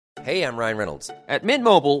Hey, I'm Ryan Reynolds. At Mint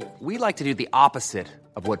Mobile, we like to do the opposite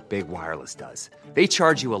of what Big Wireless does. They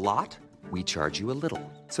charge you a lot, we charge you a little.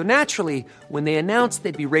 So naturally, when they announced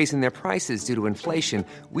they'd be raising their prices due to inflation,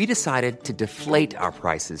 we decided to deflate our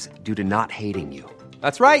prices due to not hating you.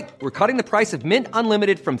 That's right. We're cutting the price of Mint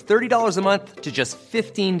Unlimited from $30 a month to just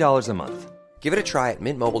 $15 a month. Give it a try at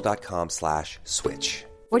mintmobile.com/switch.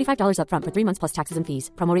 $45 up front for 3 months plus taxes and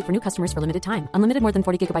fees. Promo rate for new customers for limited time. Unlimited more than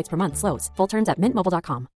 40 gigabytes per month. Slows full terms at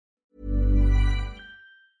mintmobile.com.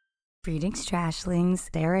 Greetings, Trashlings.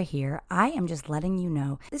 Sarah here. I am just letting you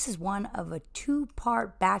know this is one of a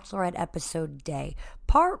 2-part Bachelorette episode day.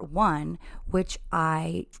 Part 1, which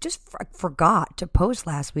I just forgot to post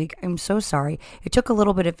last week. I'm so sorry. It took a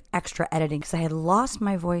little bit of extra editing because I had lost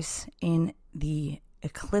my voice in the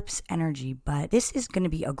eclipse energy, but this is going to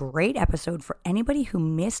be a great episode for anybody who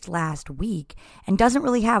missed last week and doesn't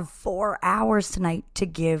really have 4 hours tonight to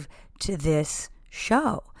give to this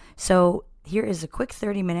show. So here is a quick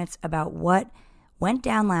 30 minutes about what went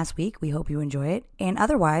down last week. We hope you enjoy it. And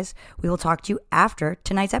otherwise, we will talk to you after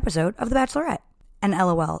tonight's episode of The Bachelorette. And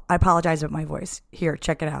LOL, I apologize about my voice. Here,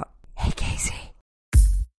 check it out. Hey, Casey.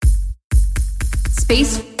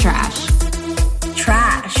 Space trash.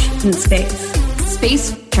 Trash in space.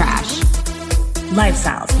 Space trash.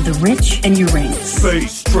 Lifestyles of the rich and Uranus.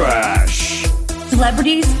 Space trash.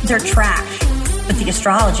 Celebrities, they're trash, but the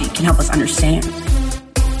astrology can help us understand.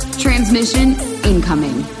 Transmission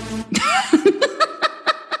incoming.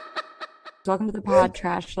 Welcome to the pod,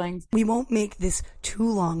 Trashlings. We won't make this too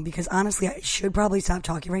long because honestly, I should probably stop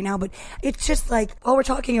talking right now, but it's just like, oh, we're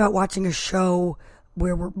talking about watching a show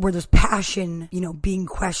where there's passion, being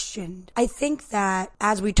questioned. I think that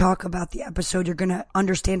as we talk about the episode, you're going to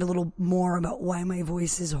understand a little more about why my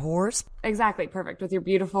voice is hoarse. Exactly. Perfect. With your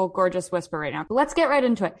beautiful, gorgeous whisper right now. Let's get right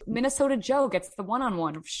into it. Minnesota Joe gets the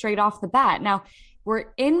one-on-one straight off the bat. Now,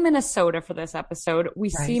 we're in Minnesota for this episode.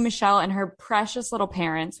 We see Michelle and her precious little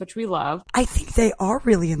parents, which we love. I think they are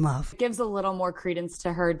really in love. It gives a little more credence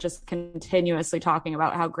to her just continuously talking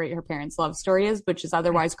about how great her parents' love story is, which is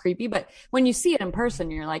otherwise creepy. But when you see it in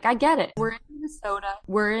person, you're like, I get it. We're in Minnesota.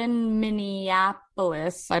 We're in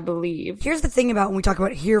Minneapolis, I believe. Here's the thing about when we talk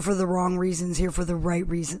about here for the wrong reasons, here for the right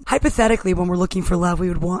reasons. Hypothetically, when we're looking for love, we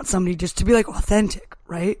would want somebody just to be like authentic,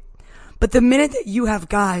 right? But the minute that you have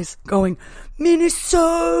guys going,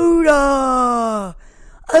 Minnesota,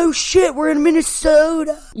 oh shit, we're in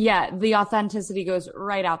Minnesota. Yeah, the authenticity goes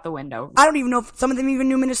right out the window. I don't even know if some of them even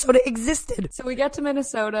knew Minnesota existed. So we get to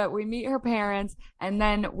Minnesota, we meet her parents, and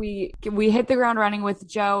then we hit the ground running with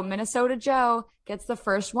Joe. Minnesota Joe gets the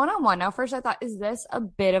first one-on-one. Now, first I thought, is this a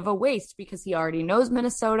bit of a waste? Because he already knows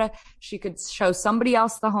Minnesota. She could show somebody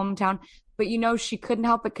else the hometown. But she couldn't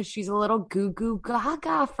help it because she's a little goo goo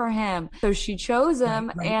gaga for him. So she chose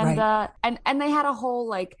him, and they had a whole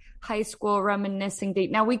like high school reminiscing date.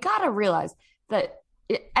 Now we gotta realize that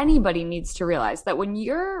anybody needs to realize that when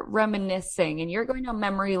you're reminiscing and you're going down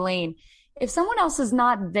memory lane, if someone else is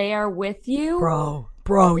not there with you, bro,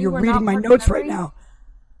 you're reading my notes right now.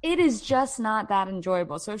 It is just not that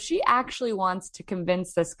enjoyable. So if she actually wants to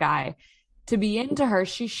convince this guy to be into her,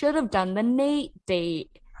 she should have done the Nate date.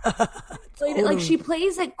 Like she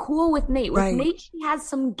plays it cool with Nate. With Nate, she has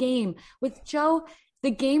some game. With Joe, the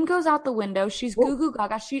game goes out the window. She's goo goo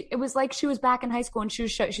gaga. It was like she was back in high school and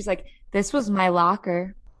she's like, this was my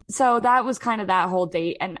locker. So that was kind of that whole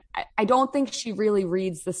date. And I don't think she really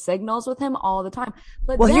reads the signals with him all the time.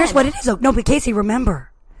 But here's what it is. No, but Casey, remember,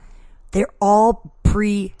 they're all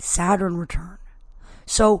pre-Saturn return.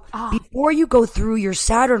 So before you go through your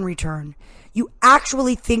Saturn return, you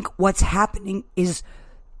actually think what's happening is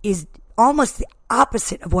almost the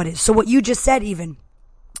opposite of what is. So what you just said, even,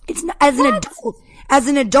 it's not, as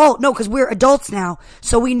an adult, no, because we're adults now.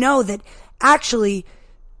 So we know that actually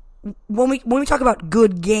when we talk about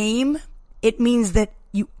good game, it means that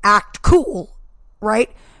you act cool, right?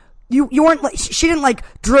 You weren't like, she didn't like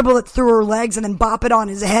dribble it through her legs and then bop it on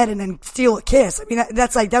his head and then steal a kiss. I mean,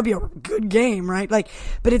 that's like, that'd be a good game, right? Like,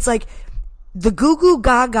 but it's like the goo goo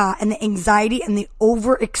gaga and the anxiety and the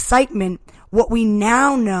overexcitement. What we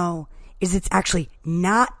now know is it's actually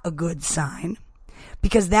not a good sign,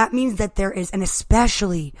 because that means that there is, and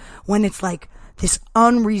especially when it's like this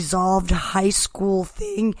unresolved high school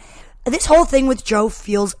thing, this whole thing with Joe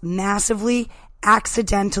feels massively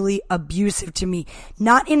accidentally abusive to me.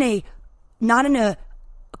 Not in a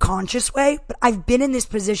conscious way, but I've been in this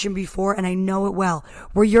position before and I know it well,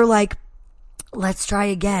 where you're like, let's try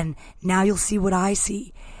again. Now you'll see what I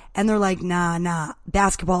see. And they're like, nah,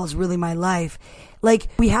 basketball is really my life. Like,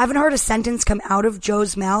 we haven't heard a sentence come out of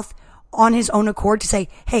Joe's mouth on his own accord to say,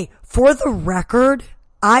 hey, for the record,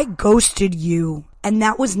 I ghosted you And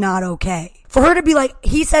that was not okay. For her to be like,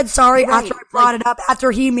 he said sorry after I brought it up,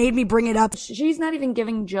 after he made me bring it up. She's not even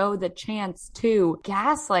giving Joe the chance to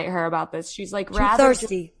gaslight her about this. She's like, Too rather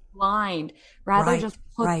thirsty. just blind, rather just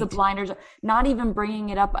put the blinders, not even bringing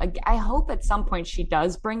it up. I hope at some point she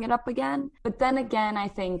does bring it up again. But then again, I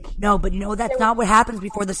think. No, but that's not what happens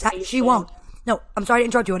before the Saturn. She won't. No, I'm sorry to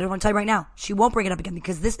interrupt you. I want to tell you right now. She won't bring it up again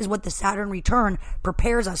because this is what the Saturn return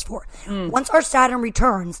prepares us for. Once our Saturn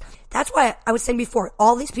returns, that's why I was saying before,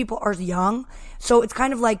 all these people are young. So it's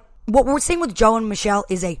kind of like what we're seeing with Joe and Michelle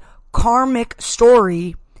is a karmic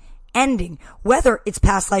story ending. Whether it's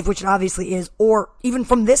past life, which it obviously is, or even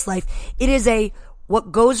from this life, it is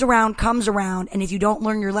what goes around comes around. And if you don't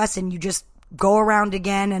learn your lesson, you just go around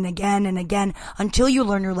again and again and again until you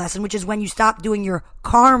learn your lesson, which is when you stop doing your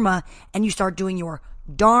karma and you start doing your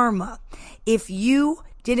dharma. If you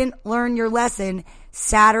didn't learn your lesson,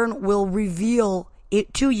 Saturn will reveal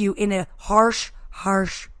it to you in a harsh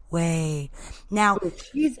way. Now,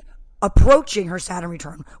 she's approaching her Saturn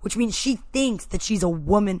return, which means she thinks that she's a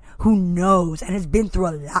woman who knows and has been through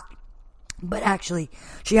a lot. But actually,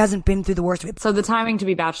 she hasn't been through the worst of it. So the timing to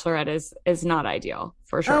be Bachelorette is not ideal,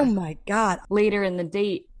 for sure. Oh my God. Later in the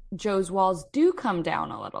date, Joe's walls do come down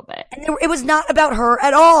a little bit. And it was not about her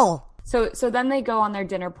at all. So then they go on their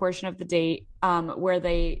dinner portion of the date, where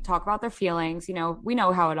they talk about their feelings. You know, we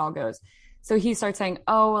know how it all goes. So he starts saying,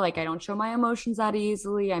 oh, like, I don't show my emotions that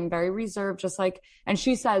easily. I'm very reserved, just like, and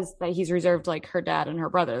she says that he's reserved like her dad and her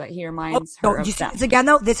brother, that he reminds her of them. Again,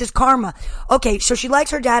 though, this is karma. Okay, so she likes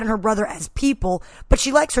her dad and her brother as people, but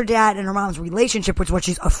she likes her dad and her mom's relationship, which is what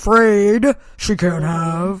she's afraid she can't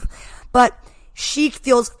have. But she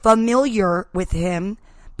feels familiar with him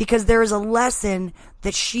because there is a lesson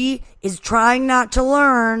that she is trying not to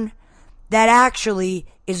learn that actually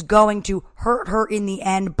is going to hurt her in the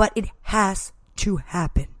end, but it has to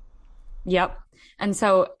happen. Yep. And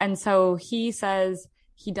so he says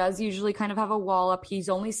he does usually kind of have a wall up. He's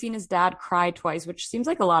only seen his dad cry twice, which seems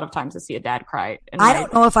like a lot of times to see a dad cry. I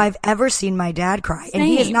don't know if I've ever seen my dad cry. Same. And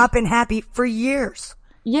he has not been happy for years.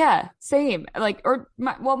 Yeah, same. Like,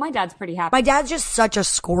 my dad's pretty happy. My dad's just such a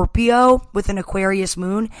Scorpio with an Aquarius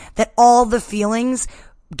moon that all the feelings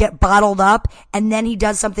get bottled up, and then he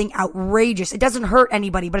does something outrageous. It doesn't hurt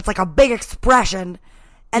anybody, but it's like a big expression.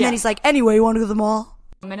 And then he's like, anyway, you want to go to the mall?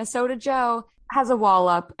 Minnesota Joe has a wall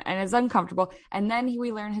up and is uncomfortable. And then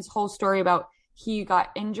we learn his whole story about he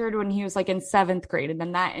got injured when he was like in 7th grade. And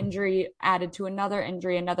then that injury added to another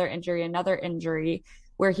injury,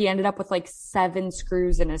 where he ended up with like 7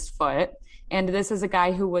 screws in his foot. And this is a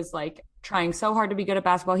guy who was like trying so hard to be good at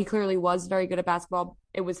basketball. He clearly was very good at basketball.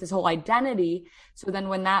 It was his whole identity. So then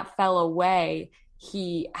when that fell away,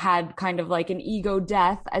 he had kind of like an ego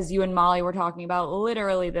death, as you and Molly were talking about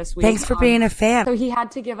literally this week. Thanks for being a fan. So he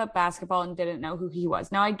had to give up basketball and didn't know who he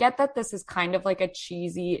was. Now, I get that this is kind of like a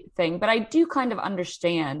cheesy thing, but I do kind of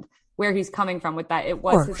understand where he's coming from with that. It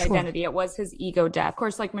was his identity. It was his ego death. Of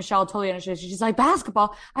course, like Michelle totally understands. She's like,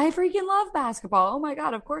 basketball. I freaking love basketball. Oh my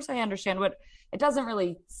God. Of course I understand. What it doesn't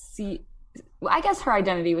really see. I guess her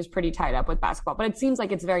identity was pretty tied up with basketball, but it seems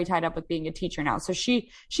like it's very tied up with being a teacher now. So she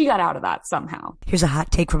got out of that somehow. Here's a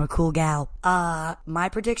hot take from a cool gal. My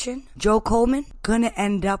prediction, Joe Coleman gonna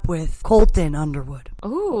end up with Colton Underwood.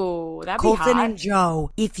 Ooh, that'd be hot. Colton and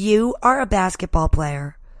Joe. If you are a basketball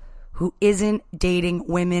player who isn't dating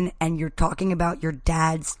women and you're talking about your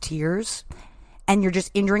dad's tears and you're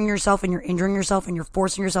just injuring yourself and you're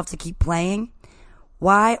forcing yourself to keep playing,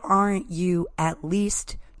 why aren't you at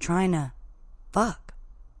least trying to fuck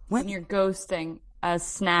women? And you're ghosting a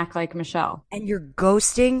snack like Michelle. And you're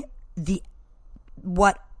ghosting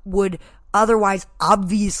what would otherwise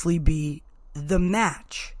obviously be the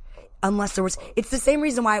match. Unless there was, it's the same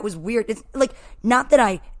reason why it was weird. It's like, not that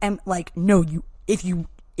I am like, no, if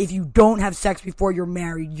you don't have sex before you're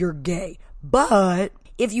married, you're gay. But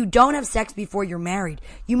if you don't have sex before you're married,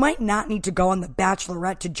 you might not need to go on The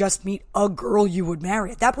Bachelorette to just meet a girl you would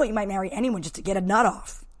marry. At that point, you might marry anyone just to get a nut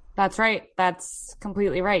off. That's right. That's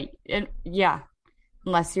completely right. And yeah.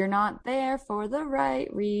 Unless you're not there for the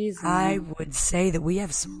right reason. I would say that we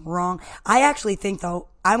have some wrong. I actually think, though,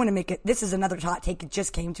 I want to make it, this is another hot take. It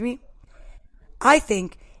just came to me. I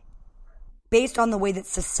think, based on the way that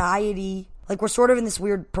society, like we're sort of in this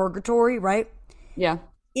weird purgatory, right? Yeah.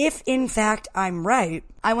 If, in fact, I'm right,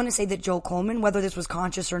 I want to say that Joe Coleman, whether this was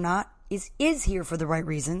conscious or not, is here for the right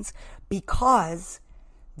reasons, because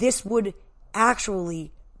this would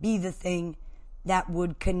actually be the thing that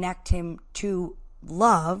would connect him to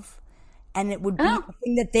love, and it would be a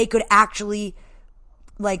thing that they could actually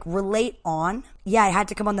like relate on. Yeah, I had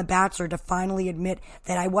to come on The Bachelor to finally admit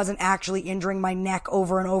that I wasn't actually injuring my neck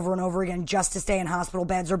over and over and over again just to stay in hospital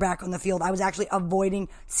beds or back on the field. I was actually avoiding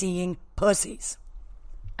seeing pussies.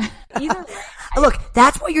 Either way. Look,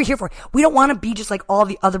 that's what you're here for. We don't want to be just like all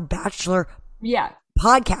the other Bachelor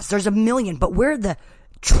podcasts. There's a million, but we're the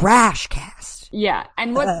trash cast. Yeah.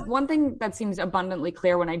 And one thing that seems abundantly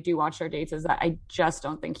clear when I do watch their dates is that I just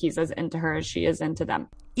don't think he's as into her as she is into them.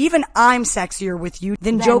 Even I'm sexier with you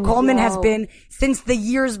than Joe Coleman has been since the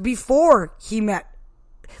years before he met.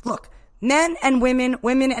 Look, men and women,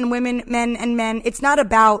 women and women, men and men. It's not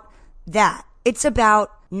about that. It's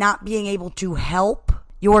about not being able to help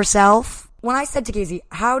yourself. When I said to Casey,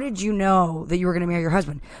 how did you know that you were going to marry your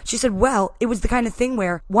husband? She said, well, it was the kind of thing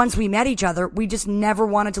where once we met each other, we just never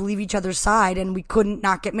wanted to leave each other's side and we couldn't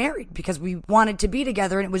not get married because we wanted to be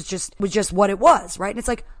together and it was just what it was, right? And it's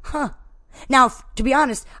like, huh. Now, to be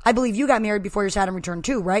honest, I believe you got married before your Saturn return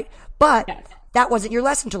too, right? But that wasn't your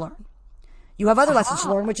lesson to learn. You have other lessons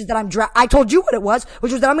to learn, which is that I told you what it was,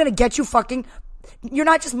 which was that I'm going to get you fucking, you're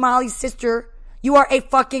not just Molly's sister. You are a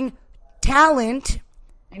fucking talent.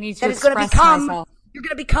 I need to express myself. You're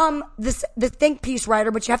going to become the think piece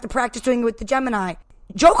writer, but you have to practice doing it with the Gemini.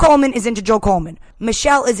 Joe Coleman is into Joe Coleman.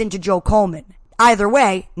 Michelle is into Joe Coleman. Either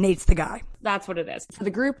way, Nate's the guy. That's what it is. For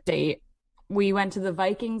the group date, we went to the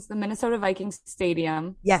Minnesota Vikings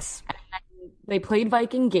stadium. Yes. And they played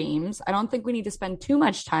Viking games. I don't think we need to spend too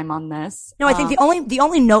much time on this. No, I think the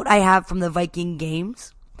only note I have from the Viking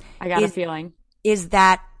games, I got a feeling, is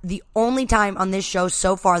that the only time on this show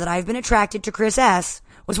so far that I've been attracted to Chris S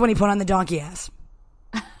was when he put on the donkey ass.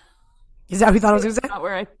 Is that what you thought I was going to say?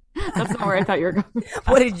 That's not where I thought you were going.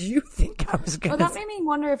 What did you think I was going to say? Well, that made me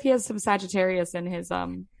wonder if he has some Sagittarius in his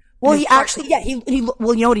Well, he actually,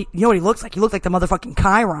 well, you know what he looks like? He looked like the motherfucking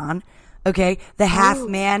Chiron. Okay, the half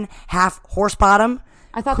man, half horse bottom.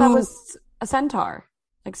 I thought that was a centaur,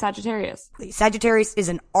 like Sagittarius. Sagittarius is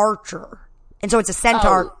an archer. And so it's a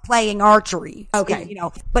centaur playing archery. Okay.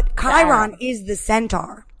 But Chiron is the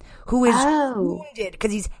centaur who is wounded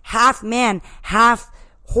because he's half man, half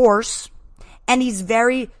horse, and he's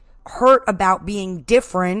very hurt about being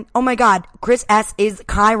different. Oh my God, Chris S is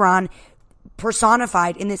Chiron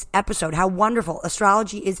personified in this episode. How wonderful.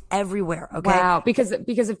 Astrology is everywhere. Okay. Wow. Because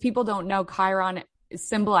if people don't know, Chiron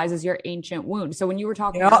symbolizes your ancient wound. So when you were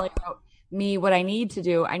talking earlier about me, what I need to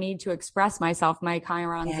do, I need to express myself. My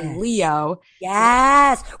Chiron's in Leo.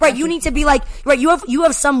 Yes. Right. You need to be like, right. You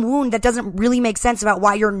have some wound that doesn't really make sense about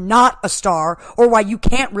why you're not a star or why you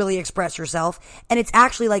can't really express yourself. And it's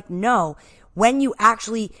actually like, no, when you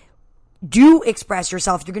actually do express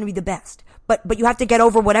yourself, you're going to be the best. But you have to get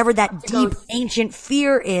over whatever that deep ancient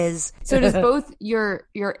fear is. So does both your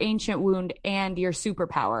ancient wound and your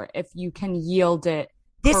superpower, if you can yield it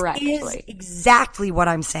correctly. This is exactly what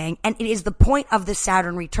I'm saying. And it is the point of the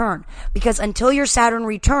Saturn return. Because until your Saturn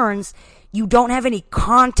returns, you don't have any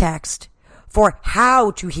context for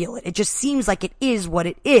how to heal it. It just seems like it is what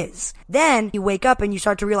it is. Then you wake up and you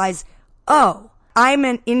start to realize, oh, I'm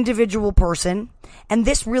an individual person and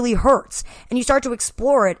this really hurts. And you start to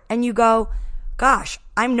explore it and you go, gosh,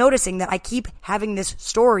 I'm noticing that I keep having this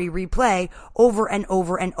story replay over and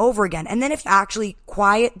over and over again. And then if you actually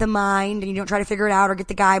quiet the mind and you don't try to figure it out or get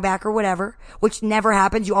the guy back or whatever, which never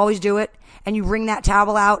happens, you always do it, and you wring that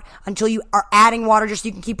towel out until you are adding water just so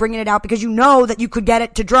you can keep bringing it out because you know that you could get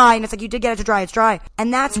it to dry, and it's like you did get it to dry, it's dry.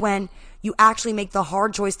 And that's when you actually make the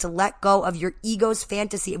hard choice to let go of your ego's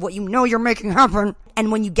fantasy of what you know you're making happen.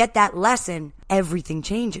 And when you get that lesson, everything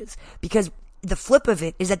changes. Because the flip of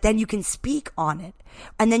it is that then you can speak on it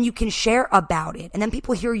and then you can share about it. And then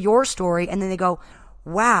people hear your story and then they go,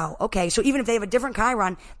 wow, okay. So even if they have a different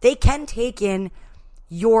Chiron, they can take in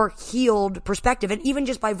your healed perspective. And even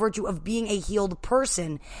just by virtue of being a healed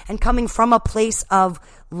person and coming from a place of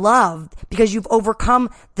love because you've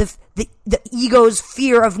overcome the ego's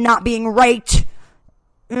fear of not being right.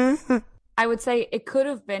 Mm-hmm. I would say it could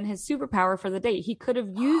have been his superpower for the date. He could have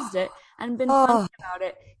used it and been funny about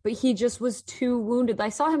it, but he just was too wounded. I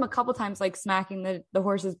saw him a couple times like smacking the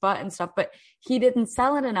horse's butt and stuff, but he didn't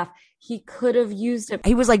sell it enough. He could have used it.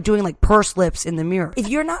 He was like doing like purse lips in the mirror. If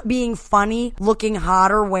you're not being funny, looking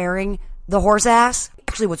hotter, wearing the horse ass,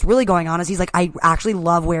 actually what's really going on is he's like, I actually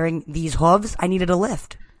love wearing these hooves. I needed a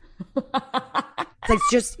lift. It's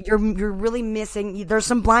just, you're really missing. There's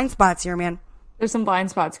some blind spots here, man. There's some blind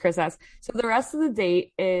spots, Chris says. So the rest of the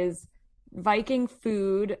date is Viking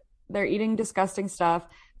food. They're eating disgusting stuff.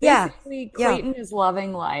 Basically, Clayton is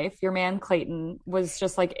loving life. Your man Clayton was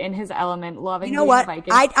just like in his element, loving. You know what?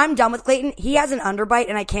 Viking. I'm done with Clayton. He has an underbite,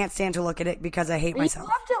 and I can't stand to look at it because I hate myself.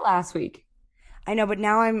 You loved it last week. I know, but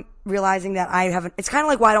now I'm realizing that I haven't. It's kind of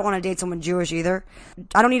like why I don't want to date someone Jewish either.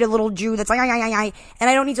 I don't need a little Jew that's like, and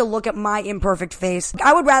I don't need to look at my imperfect face.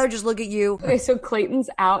 I would rather just look at you. Okay, so Clayton's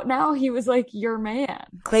out now. He was like your man.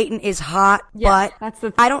 Clayton is hot, Yeah, but that's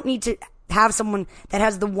the I don't need to have someone that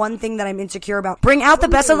has the one thing that I'm insecure about. Bring out the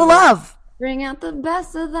best of the love. Bring out the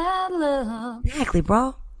best of that love. Exactly,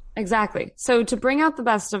 bro. Exactly. So to bring out the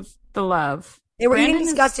best of the love. They were Brandon eating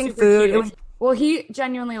is disgusting super food. cute. Well, he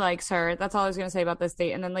genuinely likes her. That's all I was going to say about this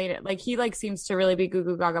date. And then later, like, he like seems to really be goo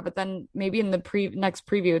goo gaga. But then maybe in the next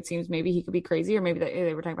preview, it seems maybe he could be crazy, or maybe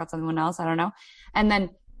they were talking about someone else. I don't know. And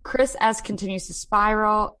then Chris S continues to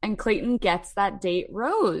spiral, and Clayton gets that date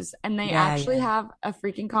Rose, and they actually have a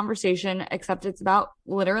freaking conversation, except it's about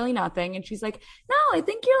literally nothing. And she's like, "No, I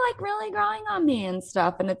think you're like really growing on me and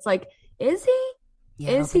stuff." And it's like, is he?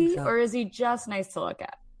 Yeah, is he, or is he just nice to look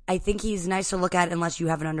at? I think he's nice to look at unless you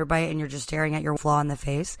have an underbite and you're just staring at your flaw in the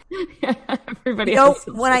face. Everybody else.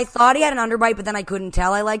 else. When I thought he had an underbite, but then I couldn't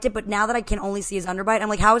tell I liked it, but now that I can only see his underbite, I'm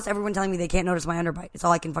like, how is everyone telling me they can't notice my underbite? It's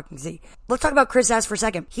all I can fucking see. Let's talk about Chris S for a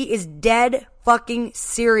second. He is dead fucking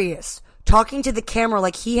serious, talking to the camera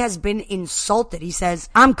like he has been insulted. He says,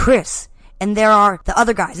 I'm Chris, and there are the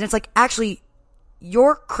other guys. And it's like, actually,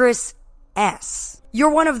 you're Chris S.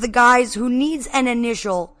 You're one of the guys who needs an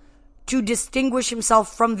initial to distinguish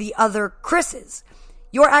himself from the other Chris's.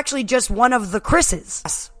 You're actually just one of the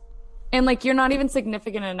Chris's. And like, you're not even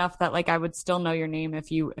significant enough that like I would still know your name if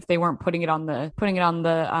they weren't putting it on the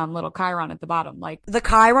little chyron at the bottom. Like the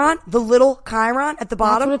chyron, the little chyron at the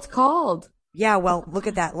bottom. That's what it's called. Yeah, well, look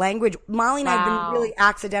at that language. Molly and I have been really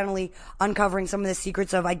accidentally uncovering some of the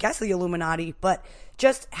secrets of, I guess, the Illuminati, but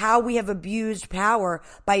just how we have abused power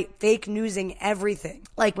by fake newsing everything.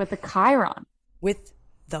 Like with the chyron. With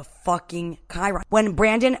the fucking chyron. When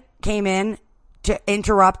Brandon came in to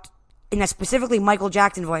interrupt in a specifically Michael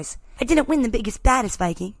Jackson voice, I didn't win the biggest, baddest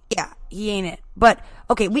Viking. Yeah, he ain't it. But,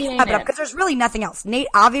 okay, we can wrap it up because there's really nothing else. Nate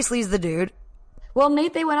obviously is the dude. Well,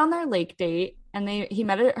 Nate, they went on their lake date and he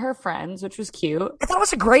met her friends, which was cute. I thought it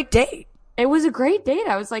was a great date. It was a great date.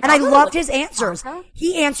 I was like, and I loved his answers.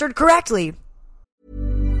 He answered correctly.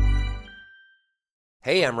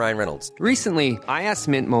 Hey, I'm Ryan Reynolds. Recently, I asked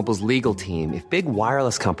Mint Mobile's legal team if big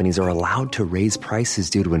wireless companies are allowed to raise prices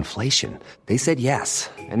due to inflation. They said yes.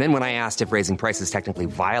 And then when I asked if raising prices technically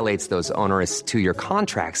violates those onerous 2-year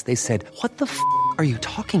contracts, they said, what the f*** are you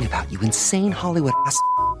talking about, you insane Hollywood ass f-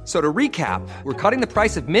 So to recap, we're cutting the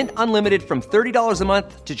price of Mint Unlimited from $30 a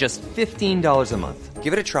month to just $15 a month.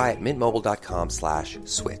 Give it a try at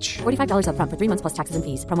mintmobile.com/switch. $45 up front for 3 months plus taxes and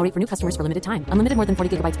fees. Promo rate for new customers for limited time. Unlimited more than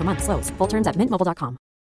 40 gigabytes per month. Slows full terms at mintmobile.com.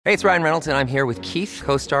 Hey, it's Ryan Reynolds, and I'm here with Keith,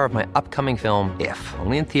 co-star of my upcoming film, If,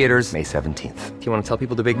 only in theaters May 17th. Do you want to tell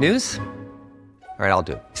people the big news? All right, I'll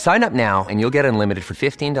do it. Sign up now and you'll get unlimited for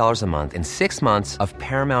 $15 a month and 6 months of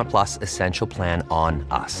Paramount Plus Essential Plan on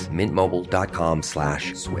us.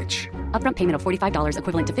 mintmobile.com/switch. Upfront payment of $45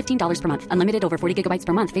 equivalent to $15 per month. Unlimited over 40 gigabytes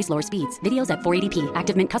per month. Face lower speeds. Videos at 480p.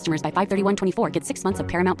 Active Mint customers by 531.24 get 6 months of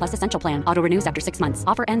Paramount Plus Essential Plan. Auto renews after 6 months.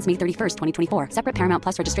 Offer ends May 31st, 2024. Separate Paramount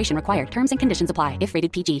Plus registration required. Terms and conditions apply if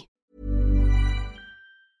rated PG.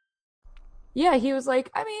 Yeah, he was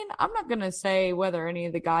like, I mean, I'm not going to say whether any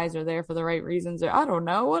of the guys are there for the right reasons or I don't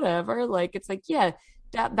know, whatever. Like, it's like, yeah,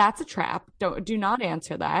 that's a trap. Do not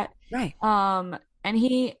answer that. Right. And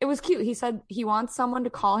it was cute. He said he wants someone to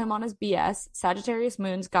call him on his BS. Sagittarius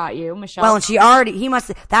moon's got you, Michelle. Well, and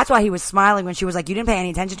that's why he was smiling when she was like, you didn't pay any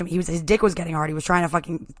attention to me. His dick was getting hard. He was trying to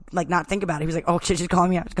fucking, like, not think about it. He was like, oh shit, she's calling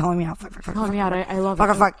me out. She's calling me out. Fuck. Calling me out. I love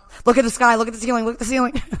it. Fuck. Look at the sky. Look at the ceiling. Look at the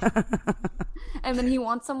ceiling. And then he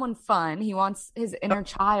wants someone fun. He wants his inner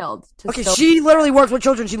child to she literally works with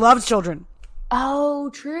children. She loves children. Oh,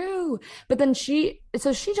 true. But then she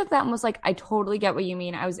took that and was like, I totally get what you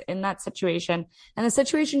mean. I was in that situation. And the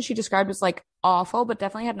situation she described was like awful, but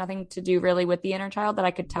definitely had nothing to do really with the inner child that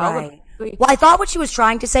I could tell. Right. Well, I thought what she was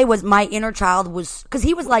trying to say was my inner child was, because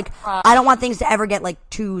he was like, I don't want things to ever get like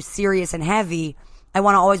too serious and heavy. I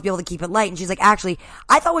want to always be able to keep it light. And she's like, actually,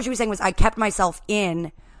 I thought what she was saying was I kept myself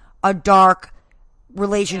in a dark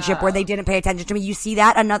relationship where they didn't pay attention to me. You see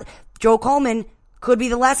that? Joe Coleman could be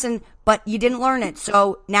the lesson, but you didn't learn it.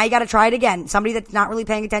 So now you got to try it again. Somebody that's not really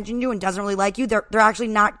paying attention to you and doesn't really like you, they're actually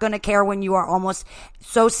not going to care when you are almost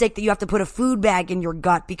so sick that you have to put a food bag in your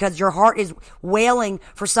gut because your heart is wailing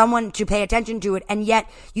for someone to pay attention to it. And yet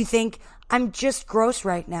you think, I'm just gross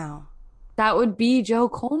right now. That would be Joe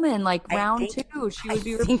Coleman, like round 2. She would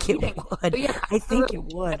be repeating. I think it would. Yeah, I think it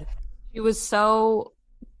would. She was so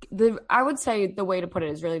I would say the way to put it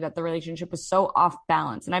is really that the relationship was so off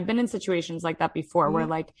balance. And I've been in situations like that before where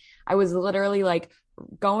like I was literally like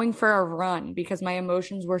going for a run because my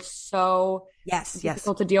emotions were so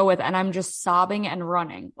difficult to deal with. And I'm just sobbing and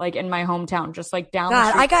running like in my hometown, just like down the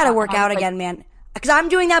street. I got to work out again, man. Because I'm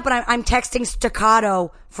doing that, but I'm texting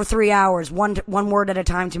staccato for 3 hours, one word at a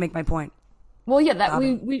time to make my point. Well, yeah, that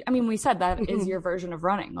we said that is your version of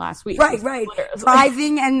running last week. Right.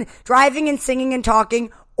 Driving and singing and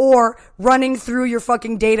talking, or running through your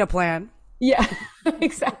fucking data plan. Yeah,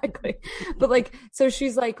 exactly. But like, so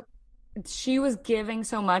she's like, she was giving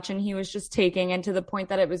so much and he was just taking, and to the point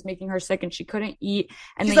that it was making her sick and she couldn't eat.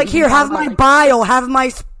 And she's like, here, have my bile, have my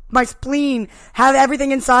spleen, have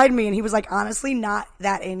everything inside me. And he was like, honestly, not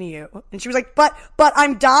that into you. And she was like, but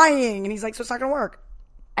I'm dying. And he's like, so it's not gonna work.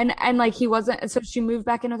 And like he wasn't, so she moved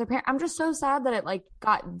back in with her parents. I'm just so sad that it like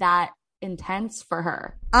got that intense for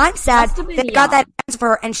her. I'm sad that it got that intense for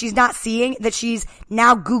her, and she's not seeing that she's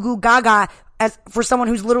now goo goo gaga as for someone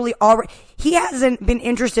who's literally already, he hasn't been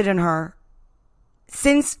interested in her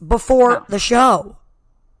since before the show.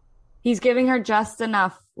 He's giving her just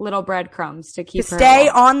enough little breadcrumbs to keep her stay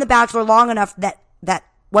on The Bachelor long enough that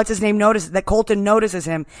what's his name notices, that Colton notices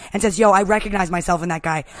him and says, yo, I recognize myself in that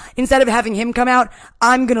guy. Instead of having him come out,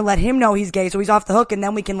 I'm going to let him know he's gay so he's off the hook, and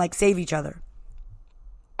then we can like save each other.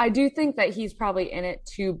 I do think that he's probably in it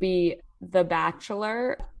to be the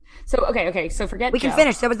Bachelor. So, okay. So forget we can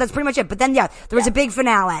finish. That's pretty much it. But then, there was a big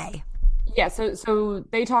finale. Yeah. So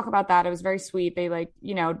they talk about that. It was very sweet. They like,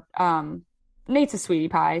 Nate's a sweetie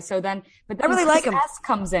pie. So then, but then I really Chris like him. S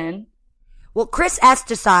comes in. Well, Chris S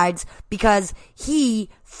decides because he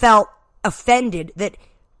felt offended that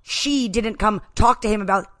she didn't come talk to him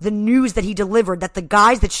about the news that he delivered, that the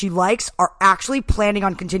guys that she likes are actually planning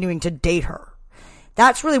on continuing to date her.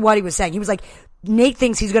 That's really what he was saying. He was like, Nate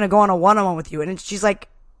thinks he's going to go on a one-on-one with you. And she's like,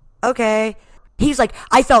 okay. He's like,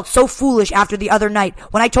 I felt so foolish after the other night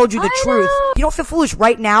when I told you the truth. You don't feel foolish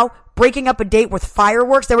right now breaking up a date with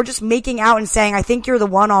fireworks. They were just making out and saying, I think you're the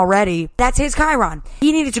one already. That's his Chiron.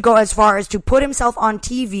 He needed to go as far as to put himself on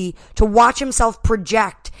TV, to watch himself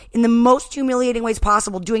project in the most humiliating ways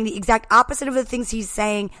possible, doing the exact opposite of the things he's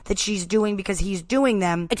saying that she's doing because he's doing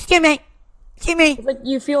them. Excuse me. It's like,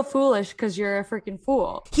 you feel foolish because you're a freaking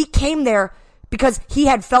fool. He came there because he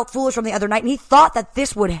had felt foolish from the other night, and he thought that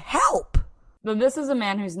this would help. But this is a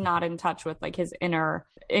man who's not in touch with like his inner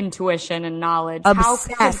intuition and knowledge.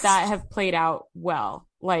 Obsessed. How could that have played out well?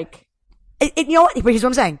 Like, you know what? Here's what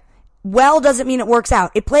I'm saying. Well doesn't mean it works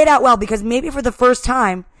out. It played out well because maybe for the first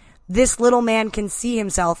time, this little man can see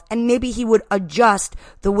himself, and maybe he would adjust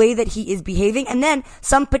the way that he is behaving, and then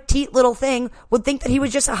some petite little thing would think that he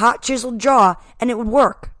was just a hot chiseled jaw, and it would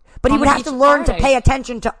work. But he would have to learn to pay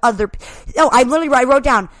attention to other. No, I wrote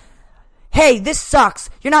down, hey, this sucks.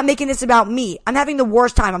 You're not making this about me. I'm having the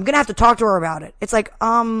worst time. I'm going to have to talk to her about it. It's like,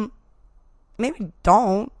 maybe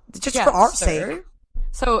don't. It's just for our sake.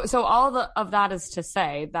 So all of that is to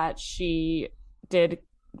say that she did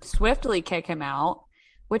swiftly kick him out,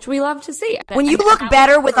 which we love to see. When you look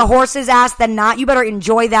better with a horse's ass than not, you better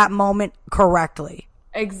enjoy that moment correctly.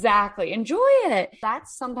 Exactly. Enjoy it.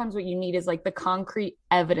 That's sometimes what you need, is like the concrete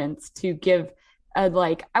evidence to give I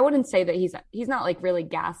wouldn't say that he's not like really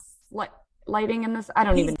gaslighting in this.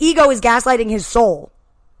 His ego is gaslighting his soul.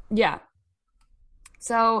 Yeah.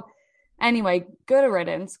 So anyway, good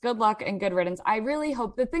riddance, good luck and good riddance. I really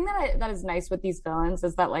hope, the thing that is nice with these villains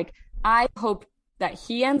is that like, I hope that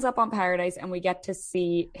he ends up on Paradise and we get to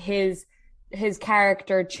see his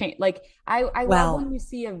character change. Like I love when you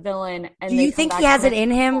see a villain and do you think he has it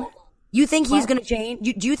in him? You think he's going to change?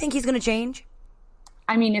 Do you think he's going to change?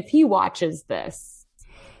 I mean, if he watches this.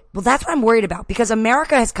 Well, that's what I'm worried about, because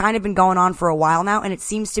America has kind of been going on for a while now, and it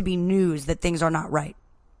seems to be news that things are not right.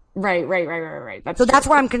 Right. That's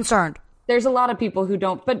why I'm concerned. There's a lot of people who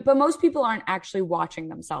don't, but most people aren't actually watching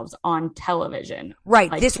themselves on television.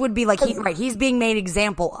 Right. Like, this would be like, he's being made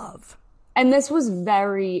example of. And this was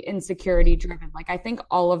very insecurity driven. Like, I think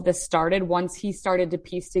all of this started once he started to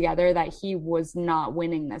piece together that he was not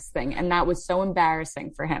winning this thing. And that was so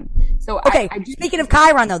embarrassing for him. So, okay. Speaking of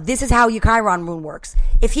Chiron, though, this is how your Chiron moon works.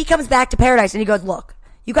 If he comes back to Paradise and he goes, look,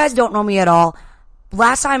 you guys don't know me at all.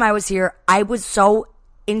 Last time I was here, I was so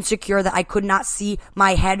insecure that I could not see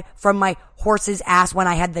my head from my horse's ass when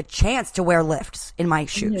I had the chance to wear lifts in my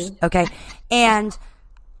shoes. Mm-hmm. Okay. And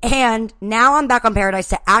now I'm back on Paradise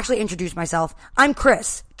to actually introduce myself. I'm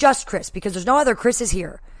Chris, just Chris, because there's no other Chris's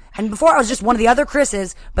here. And before I was just one of the other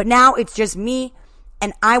Chris's, but now it's just me,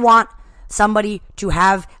 and I want somebody to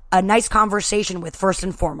have a nice conversation with first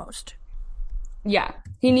and foremost. Yeah,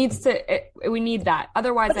 he needs to. We need that.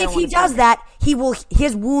 Otherwise, But if he does that,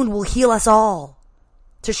 his wound will heal us all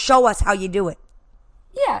to show us how you do it.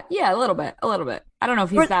 Yeah, a little bit. I don't know if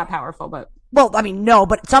he's that powerful, but. Well, I mean, no,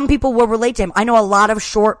 but some people will relate to him. I know a lot of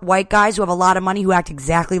short white guys who have a lot of money who act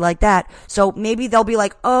exactly like that. So maybe they'll be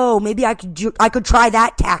like, oh, maybe I could try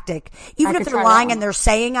that tactic. Even if they're lying and they're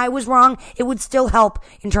saying I was wrong, it would still help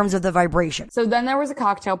in terms of the vibration. So then there was a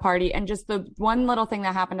cocktail party, and just the one little thing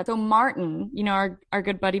that happened. So Martin, our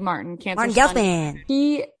good buddy Martin, Martin Gelfand.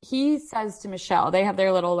 He says to Michelle, they have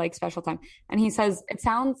their little like special time, and he says, it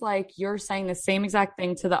sounds like you're saying the same exact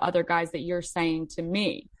thing to the other guys that you're saying to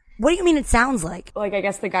me. What do you mean it sounds like? Like, I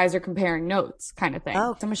guess the guys are comparing notes kind of thing.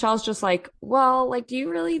 Oh. So Michelle's just like, well, like, do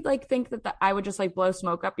you really like think that I would just like blow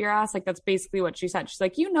smoke up your ass? Like, that's basically what she said. She's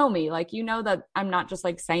like, you know me, like, you know that I'm not just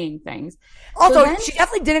like saying things. Also, she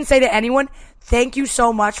definitely didn't say to anyone, thank you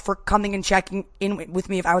so much for coming and checking in with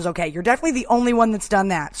me if I was okay. You're definitely the only one that's done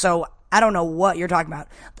that. So I don't know what you're talking about.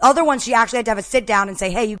 The other ones, she actually had to have a sit down and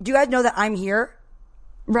say, hey, do you guys know that I'm here?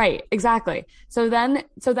 Right, exactly. So then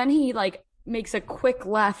he like makes a quick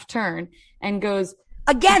left turn and goes,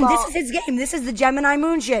 again, this is his game. This is the Gemini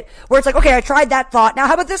moon shit where it's like, okay, I tried that thought. Now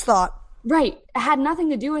how about this thought? Right. It had nothing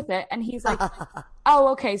to do with it. And he's like,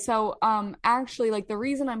 oh, okay. So, actually, like, the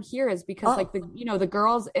reason I'm here is because like the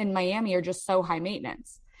girls in Miami are just so high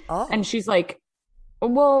maintenance. Oh. And she's like,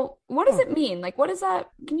 well, what does it mean? Like, what is that?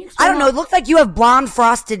 Can you explain? I don't know. It looks like you have blonde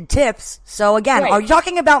frosted tips. So again, Are you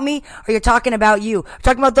talking about me or are you talking about you? Are you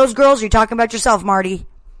talking about those girls or are you talking about yourself, Marty?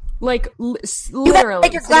 Like, literally. You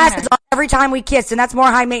take your glasses off every time we kiss, and that's more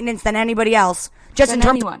high maintenance than anybody else. Just in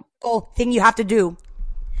terms of the thing you have to do.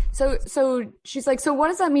 So she's like, so what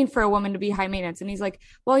does that mean for a woman to be high maintenance? And he's like,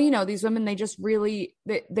 well, these women, they just really,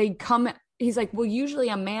 they come, he's like, well, usually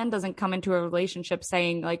a man doesn't come into a relationship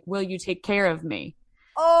saying like, will you take care of me?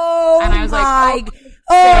 And I was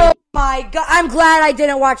oh my God. I'm glad I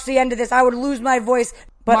didn't watch the end of this. I would lose my voice.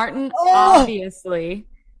 But Martin obviously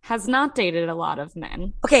has not dated a lot of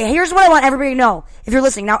men. Okay, here's what I want everybody to know. If you're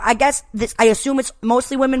listening. Now, I assume it's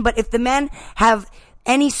mostly women, but if the men have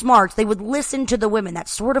any smarts, they would listen to the women.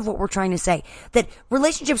 That's sort of what we're trying to say. That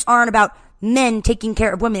relationships aren't about men taking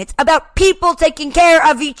care of women. It's about people taking care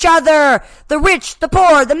of each other. The rich, the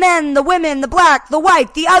poor, the men, the women, the black, the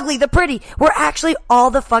white, the ugly, the pretty. We're actually all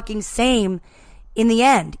the fucking same in the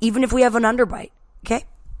end, even if we have an underbite. Okay?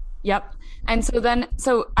 Yep. And so then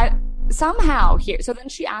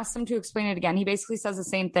she asks him to explain it again. He basically says the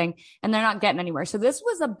same thing and they're not getting anywhere. So this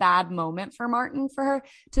was a bad moment for Martin, for her,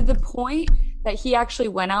 to the point that he actually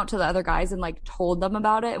went out to the other guys and like told them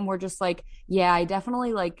about it. And we're just like, yeah, I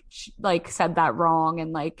definitely like said that wrong.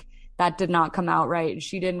 And like, that did not come out right.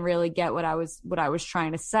 She didn't really get what I was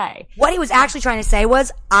trying to say. What he was actually trying to say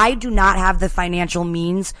was, I do not have the financial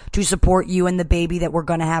means to support you and the baby that we're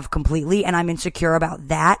going to have completely. And I'm insecure about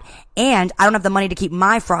that. And I don't have the money to keep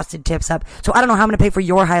my frosted tips up. So I don't know how I'm going to pay for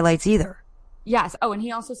your highlights either. Yes. Oh, and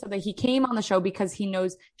he also said that he came on the show because he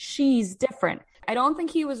knows she's different. I don't think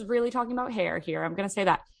he was really talking about hair here. I'm going to say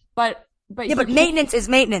that. But maintenance is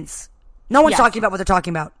maintenance. No one's talking about what they're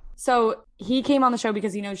talking about. So he came on the show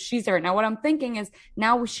because he knows she's there. Now, what I'm thinking is,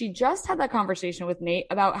 now she just had that conversation with Nate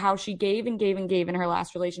about how she gave and gave and gave in her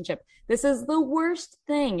last relationship. This is the worst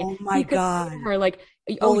thing. Oh my God. Her like,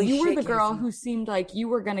 Holy you were the shit, girl Casey. who seemed like you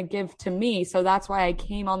were going to give to me. So that's why I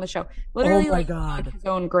came on the show. Literally, oh my God. his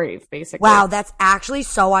own grave, basically. Wow. That's actually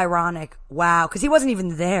so ironic. Wow. Cause he wasn't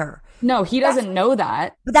even there. No, he doesn't know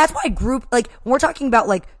that. But that's why when we're talking about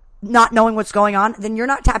like, not knowing what's going on, then you're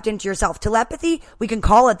not tapped into yourself. Telepathy, we can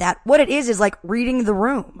call it that. What it is like reading the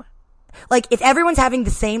room. Like if everyone's having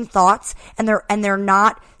the same thoughts and they're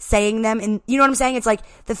not saying them, and you know what I'm saying? It's like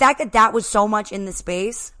the fact that was so much in the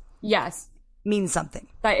space. Yes. Means something.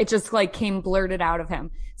 That it just like came blurted out of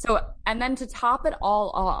him. So, and then to top it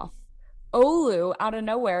all off, Olu out of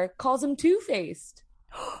nowhere calls him two-faced.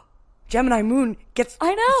 Gemini moon gets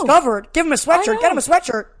discovered. Give him a sweatshirt. Get him a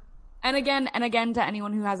sweatshirt. And again, to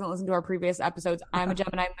anyone who hasn't listened to our previous episodes, I'm a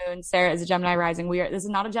Gemini moon. Sarah is a Gemini rising. This is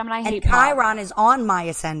not a Gemini hate. And Chiron is on my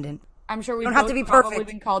ascendant. I'm sure we don't have to be perfect. Probably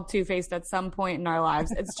been called two-faced at some point in our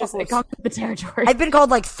lives. It's just it comes with the territory. I've been called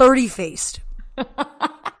like 30-faced.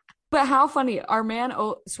 But how funny, our man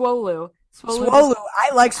Swolu. I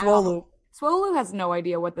like Swolu. Swolu has no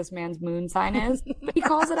idea what this man's moon sign is, but he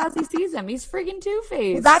calls it as he sees him. He's freaking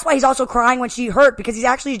two-faced. Well, that's why he's also crying when she hurt, because he's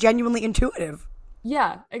actually genuinely intuitive.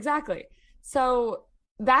 Yeah, exactly. So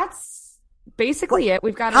that's basically it.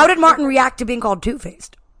 We've got. How did Martin react to being called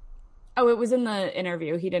two-faced? Oh, it was in the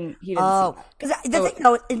interview. He didn't. Oh, because the thing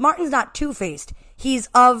though is Martin's not two-faced. He's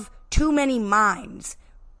of too many minds.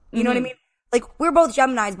 You know what I mean? like, we're both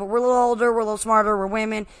Geminis, but we're a little older, we're a little smarter, we're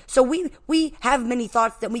women. So we have many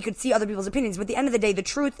thoughts that we could see other people's opinions. But at the end of the day, the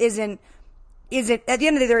truth isn't, at the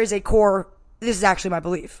end of the day, there is a core, this is actually my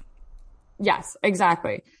belief. Yes,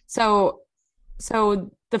 exactly. So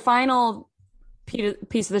the final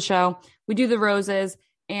piece of the show, we do the roses,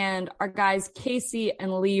 and our guys Casey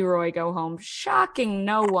and Leroy go home. Shocking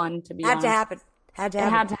no one, to be honest. Had to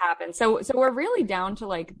happen. So we're really down to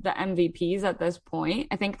like the MVPs at this point.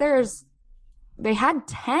 I think they had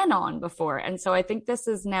 10 on before, and so I think this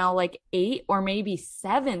is now like 8 or maybe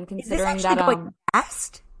 7, considering is this that going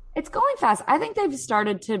fast? It's going fast. I think they've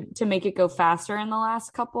started to make it go faster in the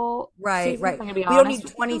last couple seasons. Right. We don't need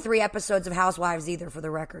 23 episodes of Housewives either, for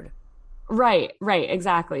the record. Right,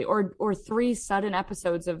 exactly. Or 3 sudden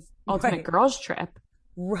episodes of Ultimate Girls Trip.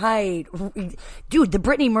 Right. Dude, the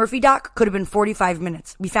Brittany Murphy doc could have been 45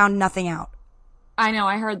 minutes. We found nothing out. I know,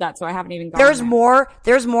 I heard that, so I haven't even gone There's there.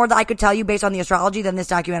 more that I could tell you based on the astrology than this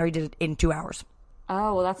documentary did in 2 hours.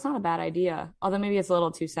 Oh, well, that's not a bad idea. Although maybe it's a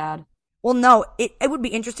little too sad. Well, no, it would be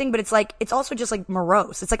interesting, but it's also just like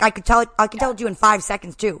morose. It's like I could tell it to you in 5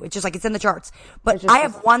 seconds too. It's just like it's in the charts. But I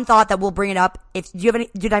have one thought that will bring it up.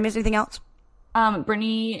 Did I miss anything else?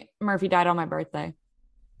 Brittany Murphy died on my birthday.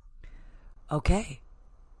 Okay.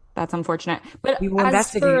 That's unfortunate. But will as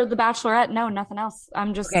investigate. for The Bachelorette, no, nothing else.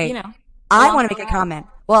 I'm just, I want to make a comment.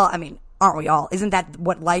 Well, I mean, aren't we all? Isn't that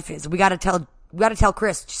what life is? We got to tell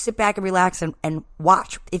Chris, just sit back and relax and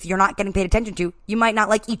watch. If you're not getting paid attention to, you might not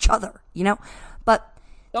like each other, But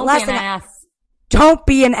don't be an ass. Don't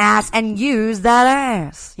be an ass and use that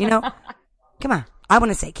ass, Come on. I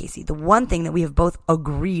want to say, Casey, the one thing that we have both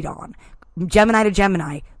agreed on, Gemini to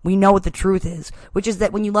Gemini, we know what the truth is, which is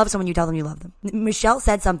that when you love someone, you tell them you love them. Michelle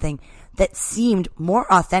said something that seemed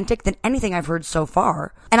more authentic than anything I've heard so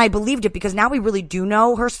far. And I believed it because now we really do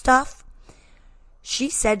know her stuff. She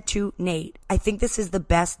said to Nate, I think this is the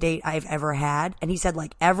best date I've ever had. And he said,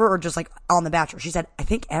 like, ever or just like on The Bachelor? She said, I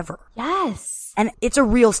think ever. Yes. And it's a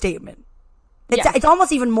real statement. It's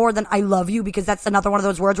almost even more than I love you, because that's another one of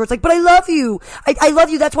those words where it's like, but I love you. I love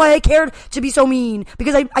you. That's why I cared to be so mean,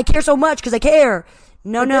 because I care so much because I care.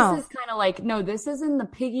 No. This is kind of like, no, this is in the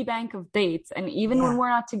piggy bank of dates. And even when we're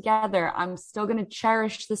not together, I'm still going to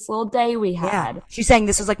cherish this little day we had. Yeah. She's saying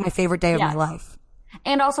this is like my favorite day of my life.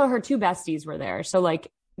 And also her 2 besties were there. So like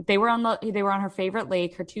they were on her favorite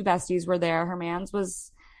lake. Her 2 besties were there. Her man's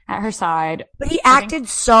was at her side. But he acted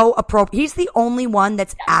so appropriate. He's the only one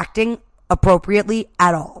that's acting appropriately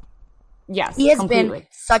at all. Yes, he has been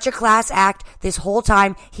such a class act this whole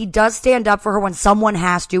time. He does stand up for her when someone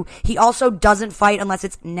has to. He also doesn't fight unless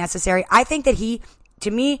it's necessary. I think that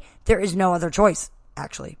to me, there is no other choice,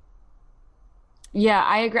 actually. Yeah,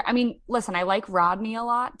 I agree. I mean, listen, I like Rodney a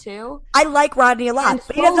lot too. I like Rodney a lot,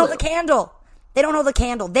 but he doesn't hold the candle. They don't hold the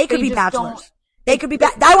candle. They could be bachelors. They could be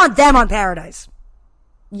I want them on Paradise.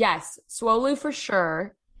 Yes, Swolu for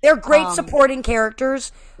sure. They're great supporting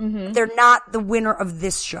characters. Mm-hmm. They're not the winner of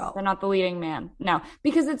this show. They're not the leading man. No,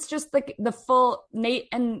 because it's just like the full Nate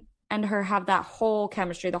and her have that whole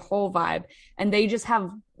chemistry, the whole vibe, and they just have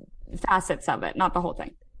facets of it, not the whole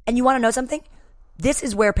thing. And you want to know something? This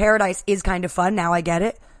is where Paradise is kind of fun. Now I get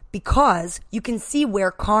it, because you can see where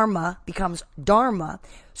karma becomes dharma.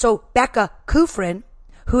 So Becca Kufrin,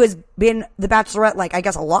 who has been the Bachelorette, like I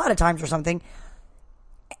guess a lot of times or something,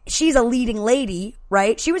 she's a leading lady,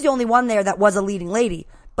 right? She was the only one there that was a leading lady.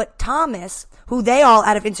 But Thomas, who they all,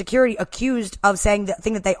 out of insecurity, accused of saying the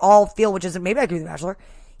thing that they all feel, which is maybe I could be the Bachelor,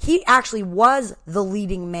 he actually was the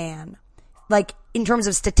leading man, like in terms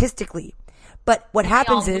of statistically. But what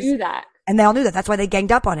happens is, and they all knew that. That's why they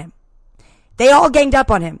ganged up on him. They all ganged up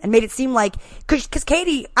on him and made it seem like, because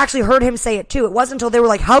Katie actually heard him say it too. It wasn't until they were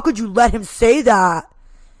like, how could you let him say that?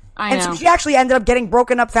 I know. So she actually ended up getting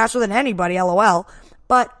broken up faster than anybody, LOL.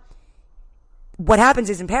 But what happens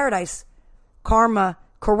is in Paradise, karma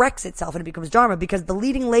corrects itself and it becomes dharma, because the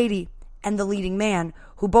leading lady and the leading man,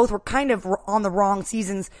 who both were kind of on the wrong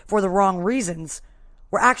seasons for the wrong reasons,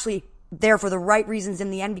 were actually there for the right reasons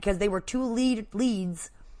in the end, because they were 2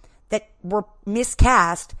 leads that were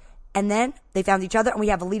miscast, and then they found each other, and we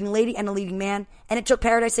have a leading lady and a leading man, and it took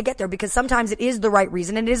Paradise to get there, because sometimes it is the right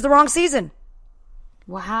reason and it is the wrong season.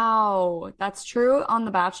 Wow, that's true on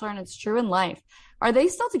The Bachelor, and it's true in life. Are they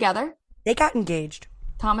still together? They got engaged.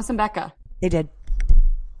 Thomas and Becca. They did.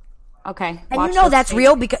 Okay. And you know that's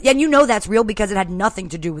real because it had nothing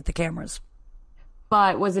to do with the cameras.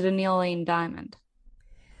 But was it a Neil Lane diamond?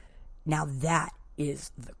 Now that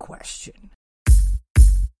is the question.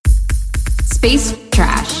 Space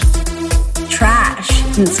trash.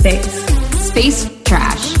 Trash in space. Space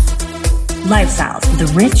trash. Lifestyles of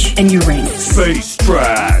the rich and Uranus. Space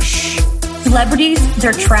trash. Celebrities,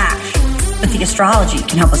 they're trash, but the astrology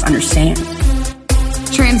can help us understand.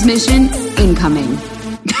 Transmission incoming.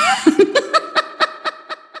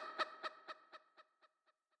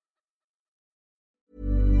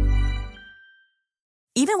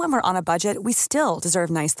 Even when we're on a budget, we still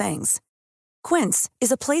deserve nice things. Quince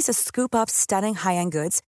is a place to scoop up stunning high-end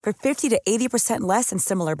goods for 50 to 80% less than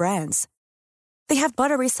similar brands. They have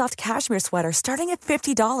buttery soft cashmere sweaters starting at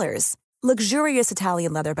 $50, luxurious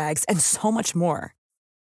Italian leather bags, and so much more.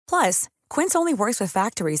 Plus, Quince only works with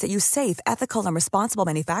factories that use safe, ethical, and responsible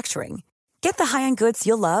manufacturing. Get the high-end goods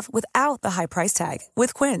you'll love without the high price tag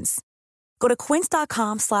with Quince. Go to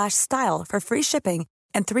quince.com/style for free shipping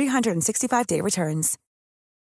and 365-day returns.